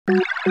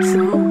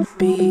True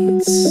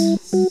beats.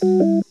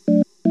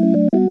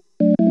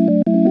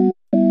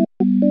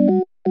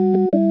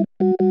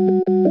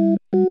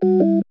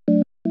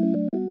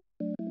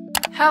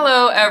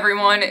 Hello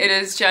everyone, it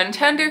is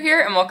JENtendo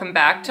here and welcome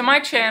back to my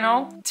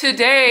channel.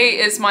 Today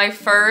is my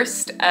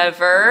first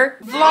ever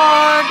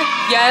vlog.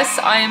 Yes,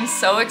 I am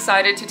so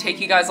excited to take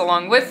you guys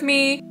along with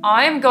me.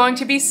 I am going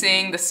to be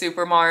seeing the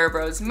Super Mario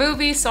Bros.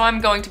 Movie, so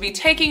I'm going to be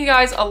taking you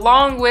guys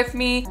along with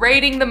me,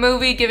 rating the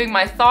movie, giving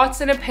my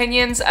thoughts and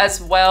opinions,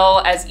 as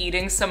well as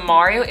eating some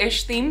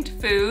Mario-ish themed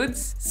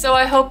foods. So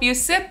I hope you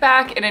sit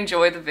back and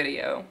enjoy the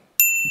video.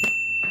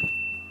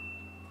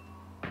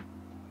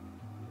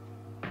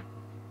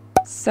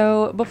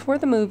 So, before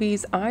the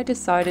movies, I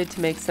decided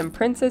to make some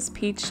Princess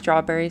Peach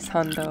strawberry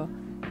sundae.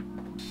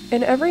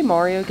 In every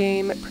Mario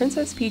game,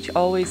 Princess Peach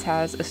always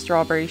has a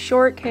strawberry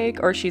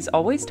shortcake, or she's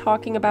always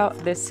talking about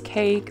this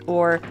cake,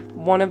 or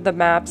one of the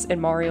maps in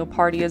Mario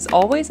Party is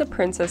always a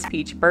Princess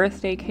Peach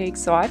birthday cake,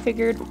 so I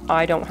figured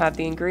I don't have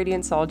the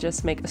ingredients, so I'll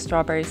just make a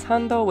strawberry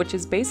sundae, which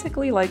is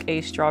basically like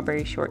a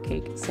strawberry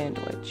shortcake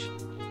sandwich.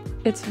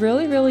 It's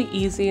really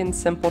easy and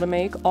simple to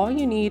make. All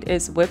you need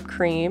is whipped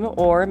cream,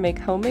 or make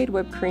homemade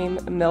whipped cream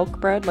milk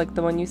bread like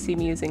the one you see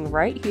me using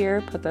right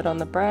here. Put that on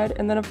the bread,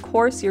 and then of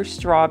course your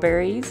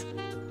strawberries.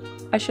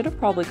 I should have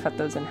probably cut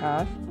those in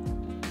half.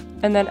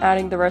 And then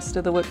adding the rest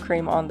of the whipped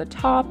cream on the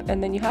top,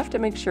 and then you have to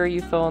make sure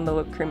you fill in the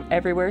whipped cream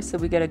everywhere so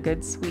we get a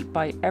good sweet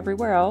bite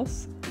everywhere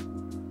else.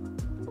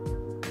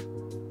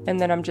 And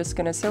then I'm just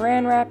gonna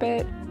saran wrap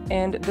it.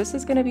 And this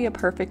is going to be a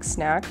perfect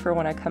snack for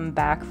when I come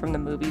back from the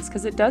movies,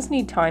 because it does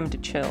need time to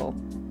chill.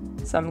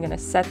 So I'm going to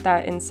set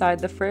that inside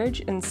the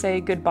fridge and say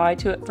goodbye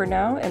to it for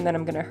now, and then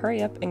I'm going to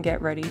hurry up and get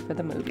ready for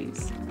the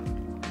movies.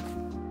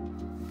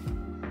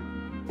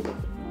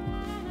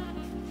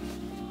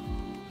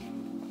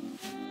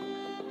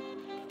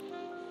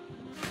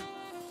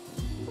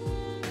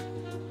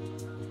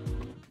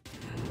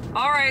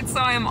 Alright, so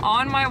I am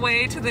on my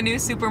way to the new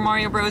Super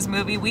Mario Bros.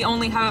 Movie. We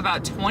only have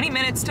about 20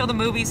 minutes till the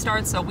movie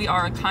starts, so we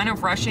are kind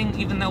of rushing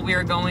even though we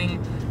are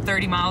going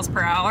 30 miles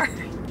per hour.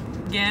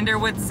 Gander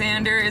with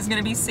Xander is going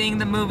to be seeing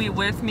the movie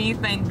with me,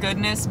 thank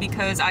goodness,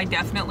 because I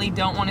definitely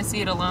don't want to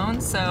see it alone,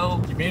 so...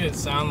 You made it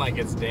sound like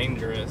it's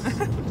dangerous.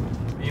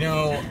 You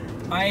know,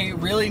 I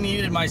really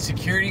needed my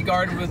security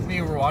guard with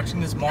me. We're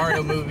watching this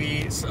Mario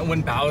movie, so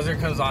when Bowser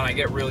comes on I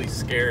get really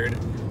scared.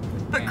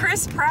 But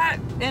Chris Pratt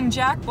and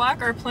Jack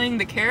Black are playing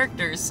the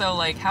characters, so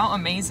like, how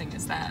amazing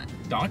is that?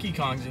 Donkey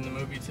Kong's in the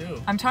movie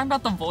too. I'm talking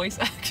about the voice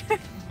actor.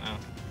 Oh.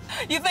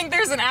 You think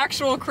there's an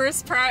actual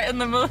Chris Pratt in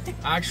the movie?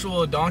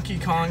 Actual Donkey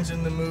Kong's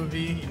in the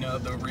movie, you know,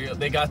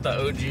 they got the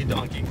OG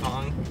Donkey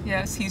Kong.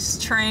 Yes, he's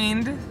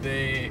trained.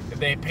 They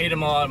paid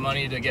him a lot of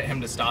money to get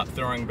him to stop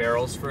throwing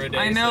barrels for a day.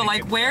 I know, so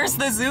like, where's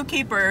the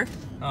zookeeper?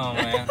 Oh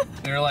man.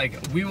 They're like,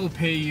 we will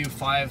pay you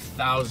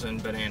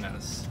 5,000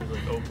 bananas. I was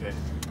like, okay.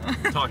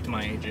 Talk to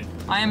my agent.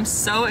 I am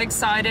so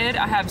excited.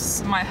 I have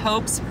my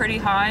hopes pretty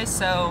high,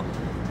 so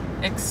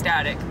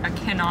ecstatic. I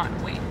cannot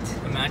wait.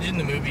 Imagine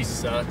the movie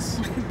sucks.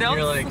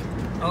 You're like,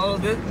 oh,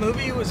 the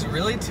movie was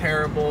really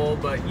terrible,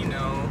 but you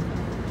know,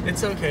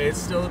 it's okay. It's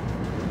still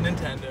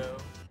Nintendo.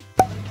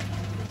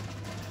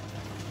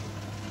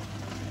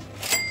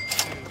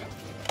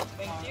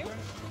 Thank you.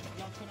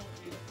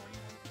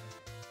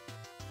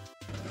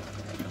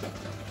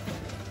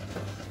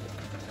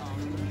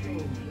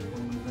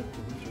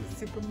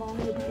 Super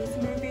Mario Bros.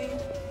 Movie.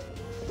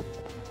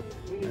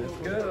 Let's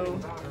go.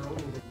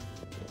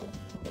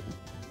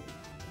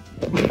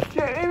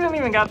 It hasn't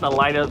even got the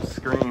light up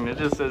screen. It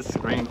just says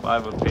screen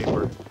 5 of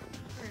paper.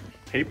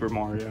 Paper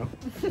Mario.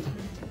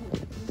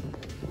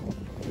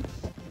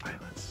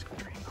 Alright, let's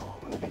screen the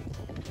whole movie.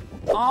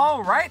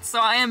 Alright, so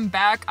I am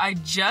back. I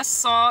just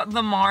saw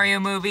the Mario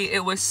movie.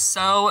 It was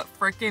so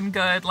freaking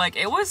good. Like,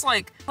 it was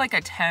like a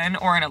 10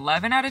 or an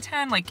 11 out of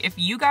 10. Like, if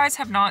you guys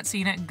have not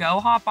seen it, go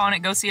hop on it,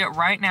 go see it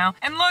right now.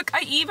 And look,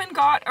 I even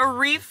got a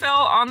refill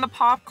on the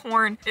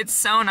popcorn. It's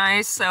so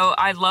nice. So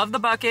I love the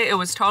bucket. It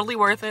was totally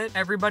worth it.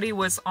 Everybody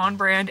was on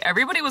brand.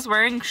 Everybody was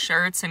wearing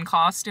shirts and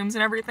costumes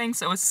and everything,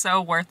 so it was so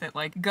worth it.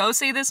 Like, go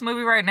see this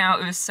movie right now.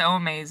 It was so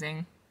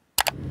amazing.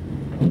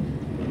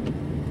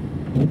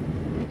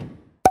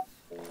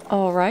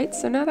 Alright,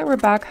 so now that we're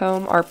back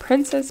home, our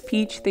Princess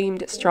Peach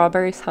themed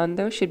strawberry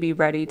sundae should be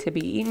ready to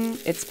be eaten.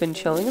 It's been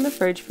chilling in the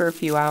fridge for a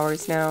few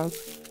hours now.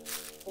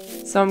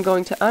 So I'm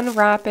going to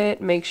unwrap it,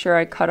 make sure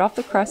I cut off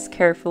the crust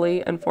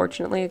carefully.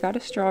 Unfortunately, I got a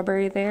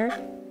strawberry there.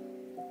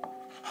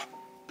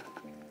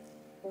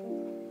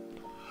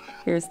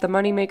 Here's the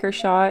moneymaker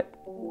shot.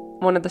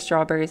 One of the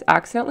strawberries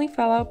accidentally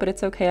fell out, but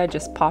it's okay, I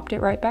just popped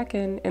it right back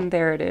in, and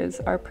there it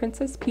is, our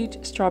Princess Peach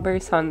strawberry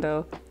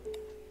sundae.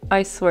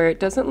 I swear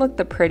it doesn't look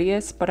the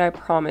prettiest, but I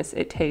promise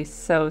it tastes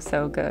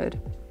so good.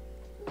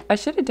 I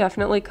should have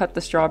definitely cut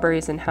the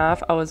strawberries in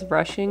half. I was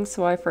rushing,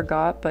 so I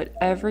forgot, but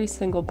every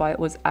single bite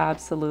was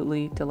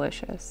absolutely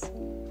delicious.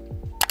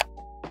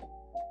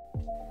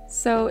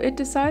 So it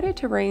decided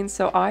to rain,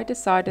 so I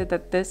decided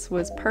that this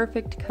was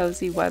perfect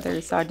cozy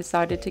weather, so I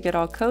decided to get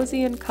all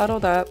cozy and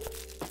cuddled up,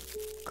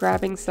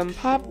 grabbing some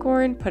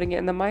popcorn, putting it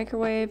in the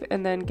microwave,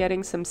 and then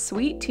getting some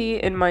sweet tea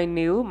in my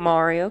new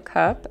Mario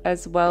cup,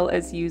 as well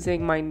as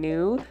using my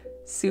new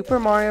Super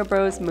Mario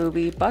Bros.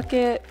 Movie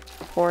bucket,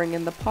 pouring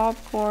in the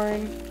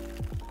popcorn.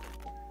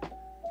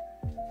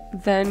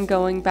 Then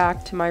going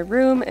back to my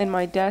room and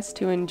my desk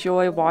to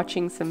enjoy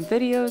watching some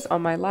videos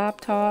on my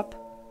laptop.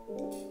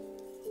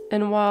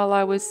 And while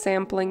I was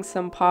sampling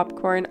some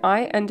popcorn,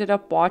 I ended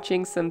up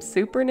watching some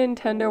Super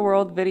Nintendo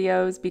World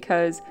videos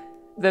because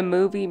the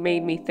movie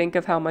made me think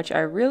of how much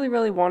I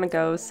really want to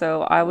go,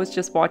 so I was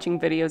just watching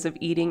videos of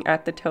eating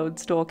at the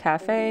Toadstool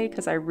Cafe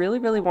because I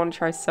really want to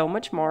try so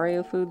much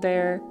Mario food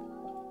there.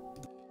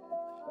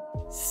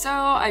 So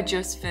I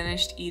just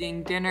finished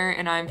eating dinner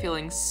and I'm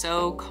feeling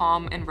so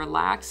calm and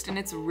relaxed, and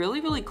it's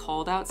really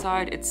cold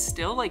outside. It's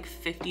still like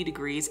 50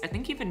 degrees. I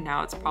think even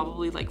now it's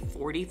probably like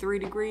 43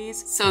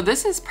 degrees. So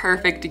this is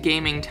perfect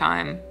gaming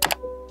time.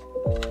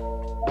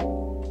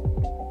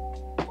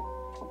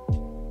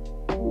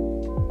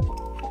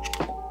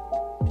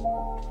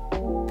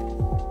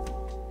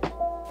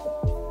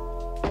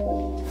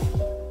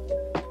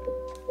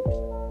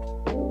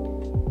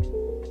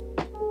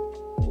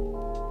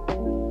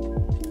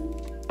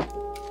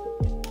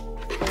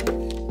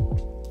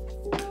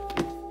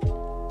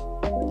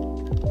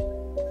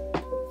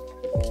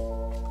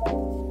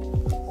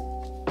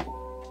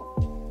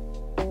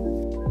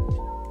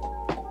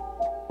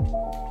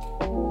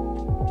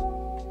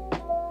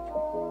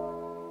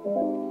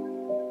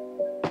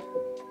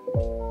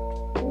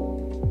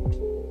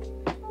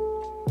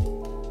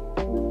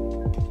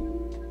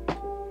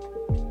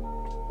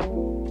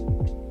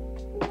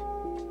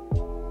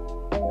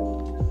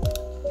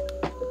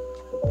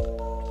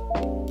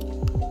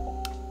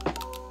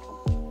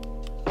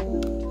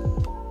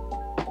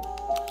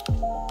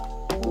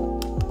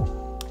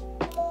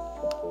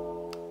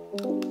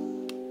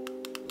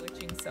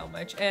 So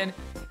much. And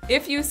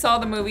if you saw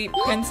the movie,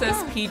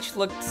 Princess Peach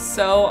looked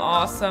so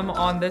awesome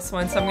on this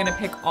one, so I'm gonna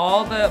pick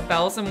all the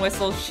bells and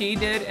whistles she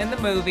did in the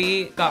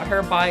movie. Got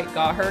her bike,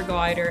 got her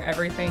glider,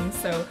 everything.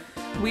 So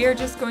we are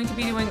just going to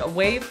be doing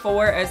Wave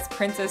 4 as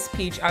Princess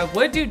Peach. I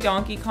would do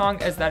Donkey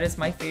Kong as that is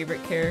my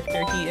favorite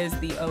character. He is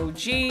the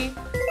OG,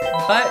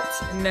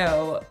 but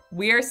no,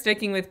 we are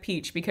sticking with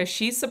Peach because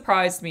she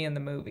surprised me in the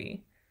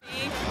movie.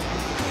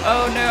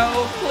 Oh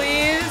no,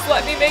 please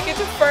let me make it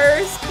to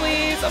first,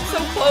 please. I'm so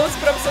close,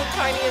 but I'm so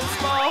tiny and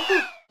small.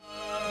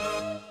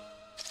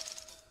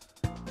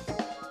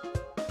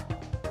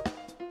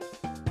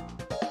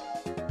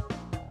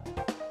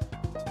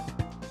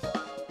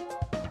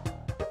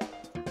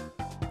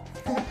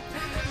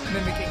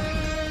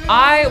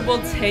 I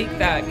will take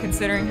that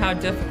considering how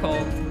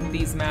difficult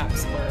these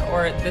maps were,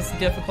 or this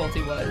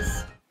difficulty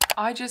was.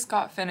 I just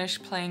got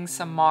finished playing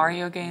some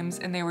Mario games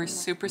and they were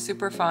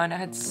super fun. I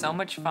had so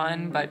much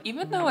fun, but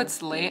even though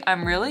it's late,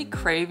 I'm really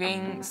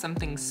craving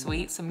something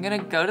sweet, so I'm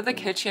gonna go to the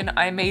kitchen.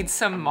 I made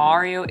some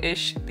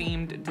Mario-ish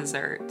themed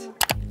dessert.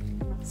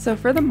 So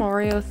for the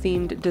Mario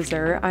themed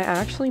dessert, I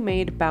actually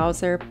made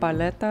Bowser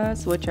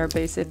paletas, which are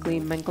basically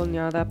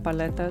mangonada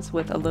paletas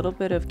with a little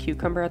bit of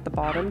cucumber at the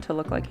bottom to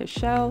look like his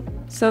shell.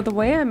 So the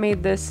way I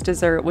made this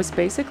dessert was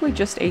basically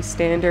just a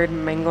standard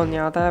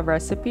mangonada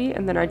recipe,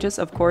 and then I just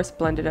of course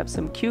blended up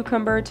some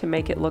cucumber to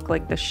make it look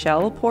like the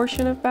shell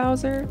portion of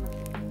Bowser.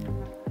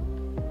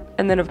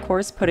 And then of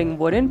course putting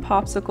wooden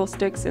popsicle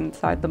sticks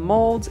inside the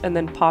molds and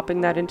then popping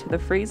that into the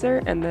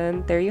freezer, and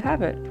then there you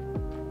have it.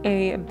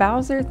 A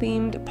Bowser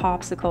themed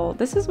popsicle.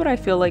 This is what I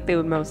feel like they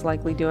would most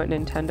likely do at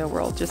Nintendo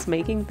World, just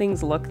making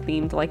things look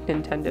themed like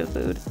Nintendo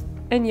food.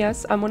 And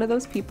yes, I'm one of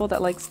those people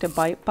that likes to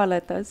bite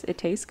paletas. It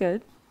tastes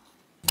good.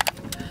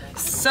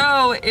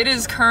 So it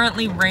is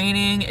currently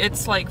raining.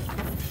 It's like,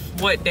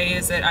 what day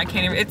is it? I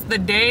can't even, it's the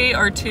day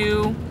or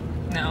two.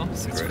 No,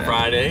 it's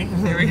Friday.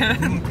 Here we go.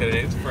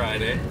 Today's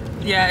Friday.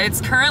 Yeah,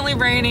 it's currently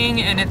raining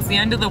and it's the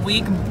end of the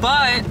week,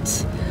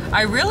 but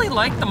I really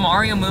liked the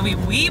Mario movie.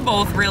 We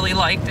both really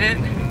liked it.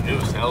 It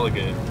was hella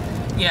good.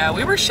 Yeah,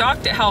 we were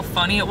shocked at how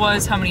funny it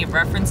was, how many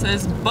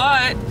references,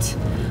 but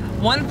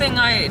one thing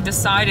I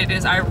decided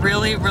is I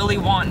really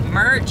want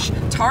merch.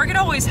 Target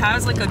always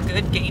has like a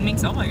good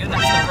gaming, oh my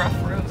goodness, the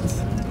rough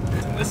roads.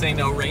 This ain't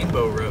no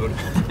rainbow road.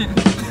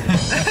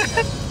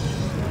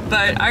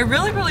 But I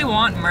really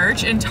want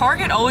merch, and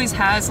Target always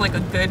has like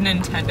a good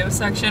Nintendo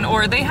section,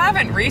 or they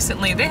haven't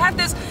recently. They had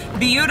this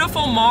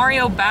beautiful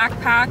Mario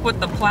backpack with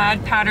the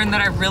plaid pattern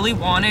that I really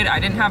wanted. I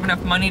didn't have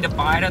enough money to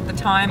buy it at the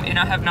time, and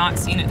I have not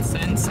seen it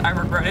since. I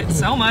regret it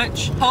so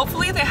much.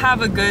 Hopefully they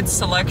have a good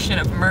selection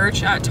of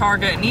merch at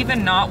Target, and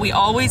even not, we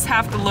always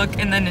have to look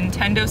in the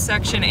Nintendo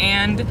section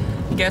and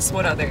guess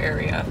what other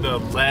area? The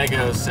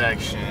Lego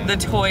section. The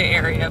toy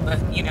area,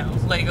 but you know,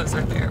 Legos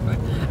are there. But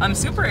I'm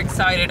super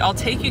excited. I'll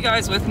take you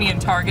guys with me in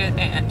Target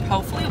and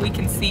hopefully we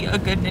can see a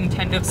good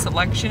Nintendo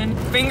selection.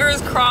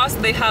 Fingers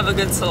crossed they have a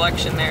good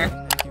selection there.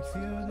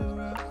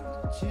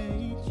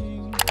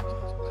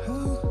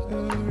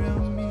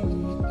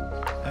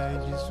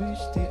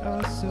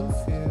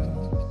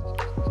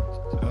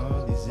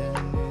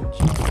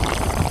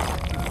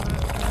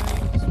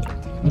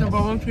 The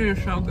bubble tea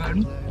is so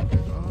good.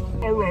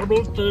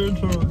 Bubble tea is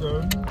so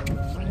good.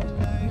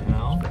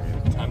 Now,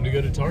 time to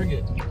go to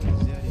Target.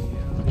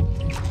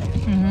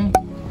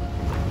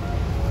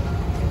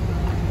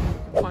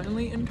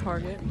 Finally in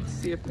Target. Let's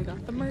see if they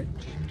got the merch.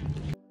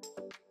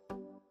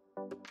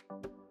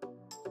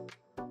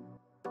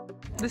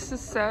 This is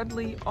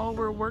sadly all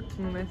we're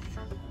working with.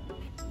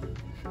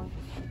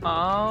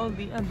 Oh,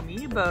 the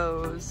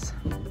amiibos.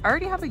 I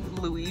already have a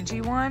Luigi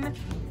one.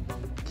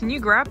 Can you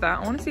grab that?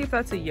 I want to see if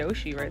that's a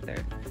Yoshi right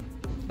there.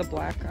 The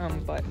black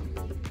butt.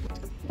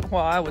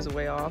 Well, I was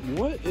way off.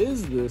 What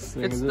is this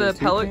thing? It's is the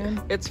pellet.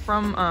 It's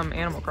from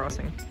Animal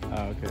Crossing.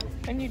 Oh, okay.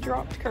 And you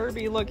dropped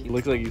Kirby. Look. He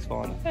looks like he's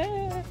falling.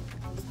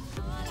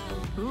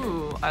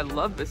 Ooh, I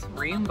love this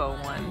rainbow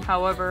one.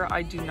 However,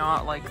 I do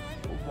not like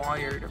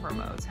wired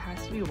remotes. It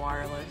has to be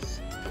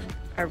wireless.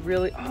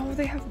 Oh,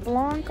 they have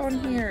Blanc on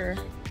here.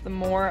 The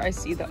more I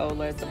see the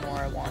OLED, the more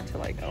I want to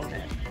like own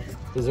it.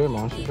 Is there a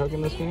monster truck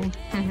in this game?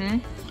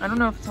 I don't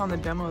know if it's on the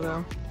demo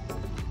though.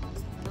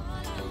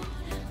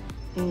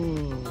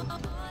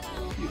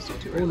 Used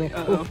it too early.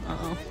 Uh-oh.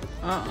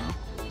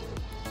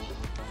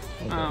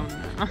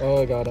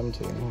 Oh, I got him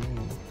too.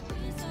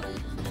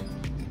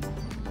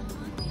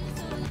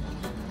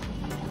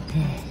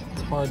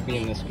 It's hard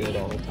being this good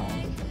all the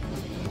time.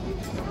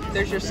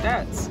 There's your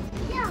stats.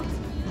 Yeah.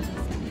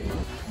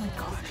 Oh my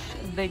gosh,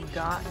 they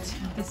got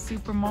the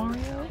Super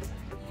Mario,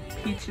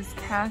 Peach's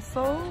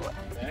Castle.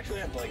 They actually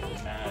have like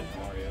mad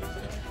Mario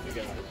stuff. They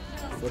got,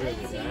 what are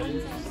the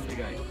daddies? They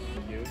got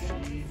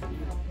Yoshi,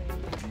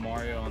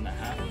 Mario on the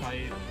half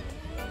pipe.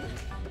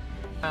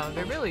 Oh,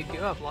 they really do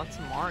have lots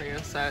of Mario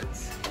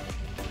sets.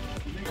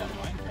 They got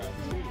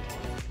Minecraft too.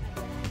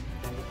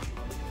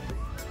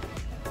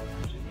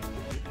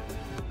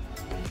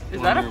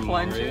 Is that a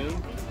plunger?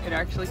 Mario? It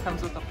actually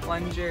comes with a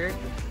plunger.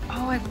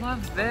 Oh, I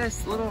love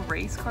this. Little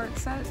race cart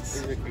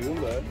sets. There's a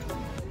Goomba.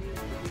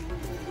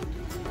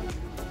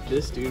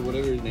 This dude,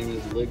 whatever his name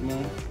is,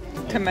 Ligma.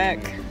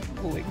 Kamek.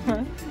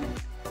 Ligma.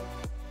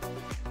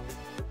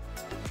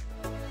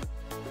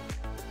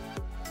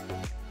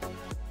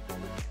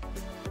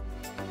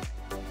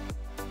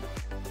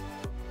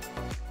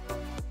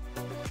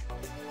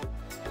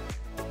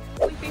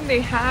 They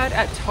had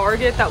at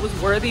Target that was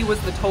worthy was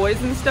the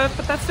toys and stuff,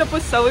 but that stuff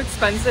was so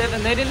expensive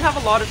and they didn't have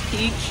a lot of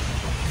Peach.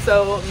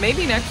 So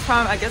maybe next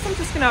time, I guess I'm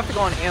just gonna have to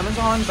go on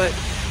Amazon, but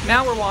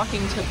now we're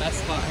walking to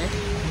Best Buy.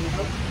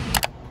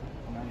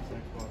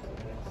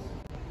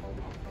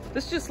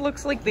 This just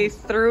looks like they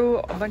threw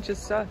a bunch of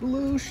stuff.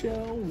 Blue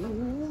shell.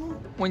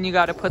 When you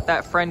gotta put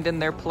that friend in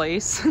their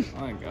place. Oh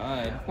my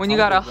god. When you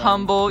gotta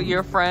humble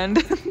your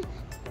friend.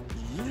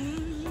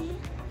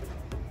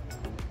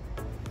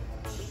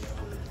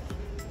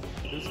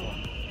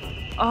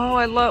 Oh,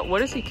 I love,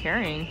 what is he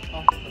carrying?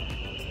 Oh.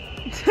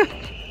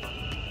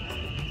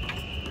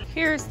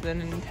 Here's the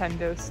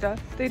Nintendo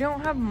stuff. They don't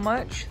have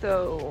much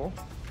though.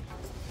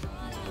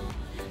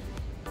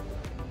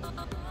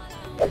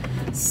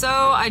 So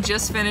I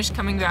just finished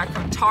coming back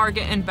from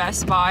Target and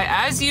Best Buy.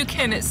 As you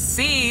can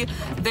see,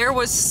 there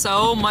was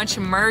so much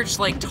merch,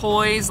 like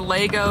toys,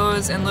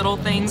 Legos, and little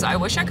things. I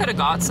wish I could have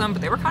got some,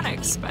 but they were kind of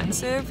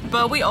expensive.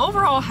 But we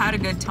overall had a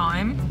good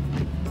time.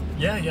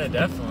 Yeah,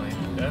 definitely.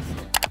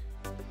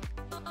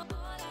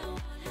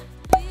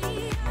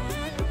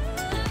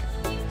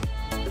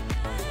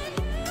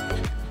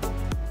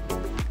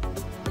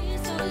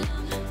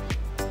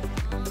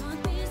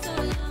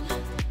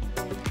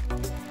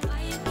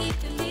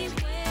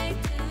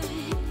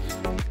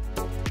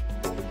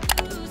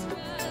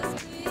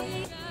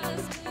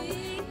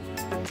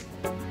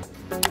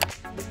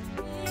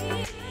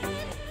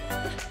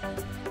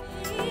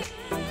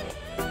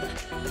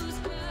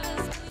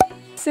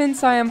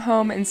 Since I am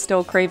home and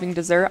still craving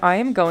dessert, I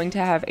am going to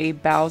have a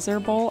Bowser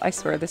bowl. I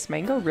swear this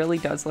mango really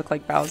does look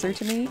like Bowser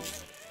to me.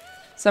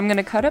 So I'm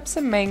gonna cut up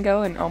some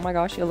mango and oh my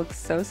gosh, it looks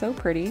so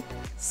pretty.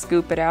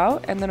 Scoop it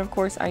out, and then of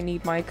course I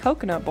need my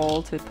coconut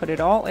bowl to put it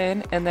all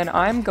in, and then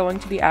I'm going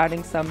to be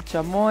adding some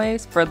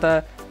chamoy for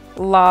the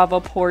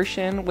lava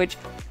portion, which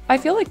I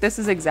feel like this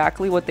is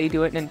exactly what they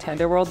do at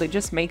Nintendo World. They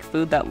just make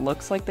food that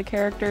looks like the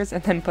characters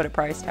and then put a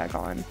price tag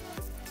on.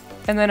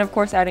 And then of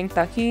course adding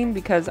tajin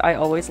because I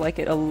always like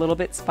it a little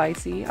bit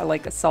spicy. I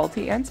like it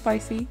salty and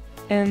spicy.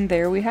 And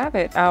there we have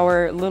it,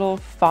 our little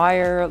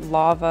fire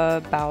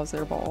lava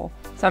Bowser bowl.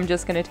 So I'm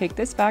just gonna take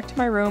this back to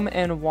my room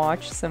and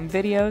watch some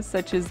videos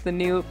such as the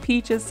new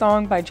Peaches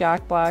song by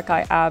Jack Black.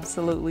 I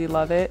absolutely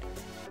love it.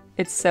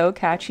 It's so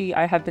catchy,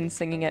 I have been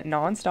singing it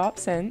non-stop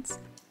since.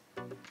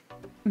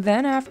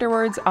 Then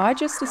afterwards, I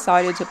just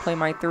decided to play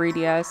my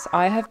 3DS.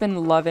 I have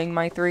been loving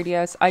my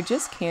 3DS. I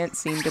just can't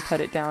seem to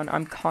put it down.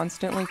 I'm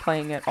constantly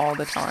playing it all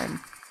the time.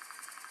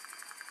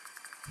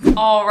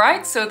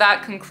 Alright, so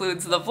that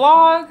concludes the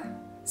vlog.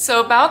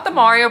 So about the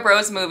Mario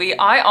Bros movie,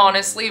 I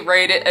honestly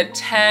rate it a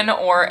 10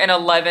 or an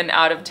 11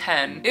 out of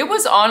 10. It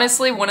was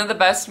honestly one of the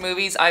best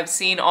movies I've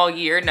seen all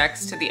year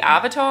next to the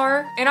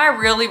Avatar, and I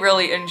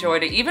really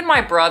enjoyed it. Even my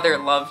brother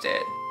loved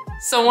it.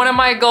 So one of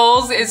my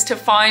goals is to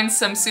find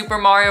some Super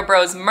Mario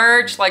Bros.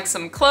 Merch, like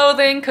some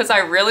clothing, because I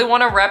really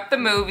want to rep the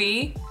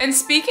movie. And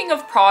speaking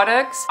of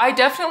products, I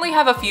definitely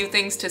have a few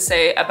things to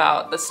say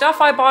about the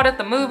stuff I bought at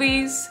the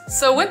movies.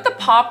 So with the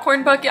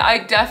popcorn bucket, I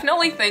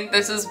definitely think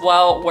this is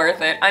well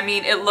worth it. I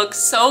mean, it looks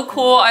so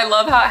cool. I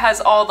love how it has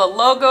all the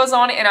logos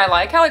on it, and I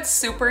like how it's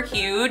super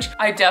huge.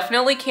 I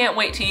definitely can't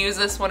wait to use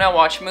this when I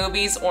watch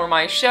movies or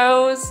my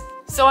shows.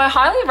 So I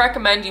highly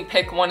recommend you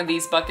pick one of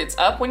these buckets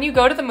up when you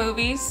go to the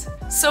movies.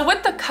 So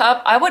with the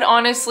cup, I would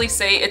honestly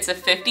say it's a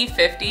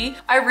 50-50.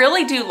 I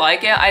really do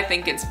like it. I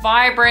think it's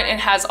vibrant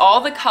and has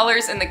all the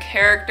colors and the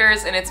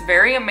characters, and it's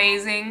very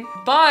amazing.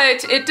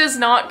 But it does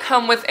not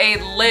come with a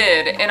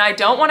lid, and I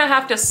don't want to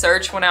have to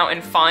search one out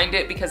and find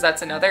it because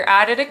that's another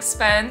added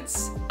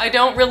expense. I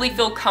don't really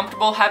feel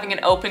comfortable having an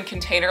open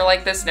container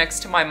like this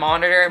next to my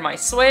monitor and my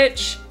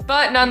Switch.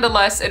 But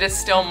nonetheless, it is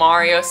still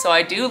Mario, so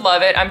I do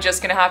love it. I'm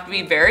just gonna have to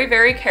be very,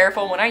 very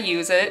careful when I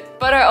use it.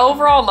 But I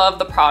overall love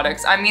the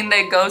products. I mean,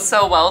 they go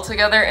so well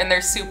together and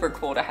they're super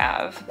cool to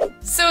have.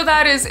 So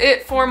that is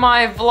it for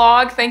my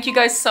vlog. Thank you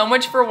guys so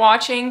much for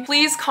watching.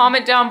 Please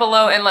comment down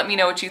below and let me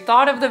know what you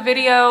thought of the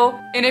video.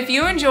 And if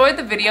you enjoyed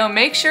the video,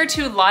 make sure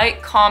to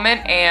like,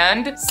 comment,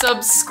 and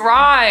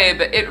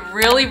subscribe. It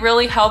really,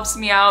 really helps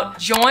me out.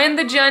 Join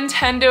the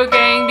JENtendo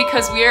gang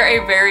because we are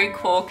a very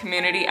cool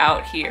community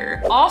out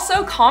here.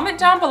 Also, comment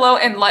down below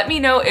and let me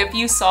know if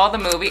you saw the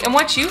movie and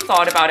what you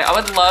thought about it. I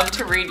would love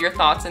to read your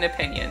thoughts and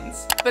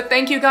opinions. But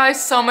thank you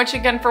guys so much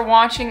again for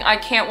watching. I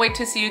can't wait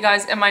to see you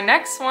guys in my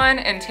next one,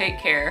 and take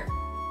care.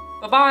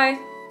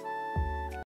 Bye-bye.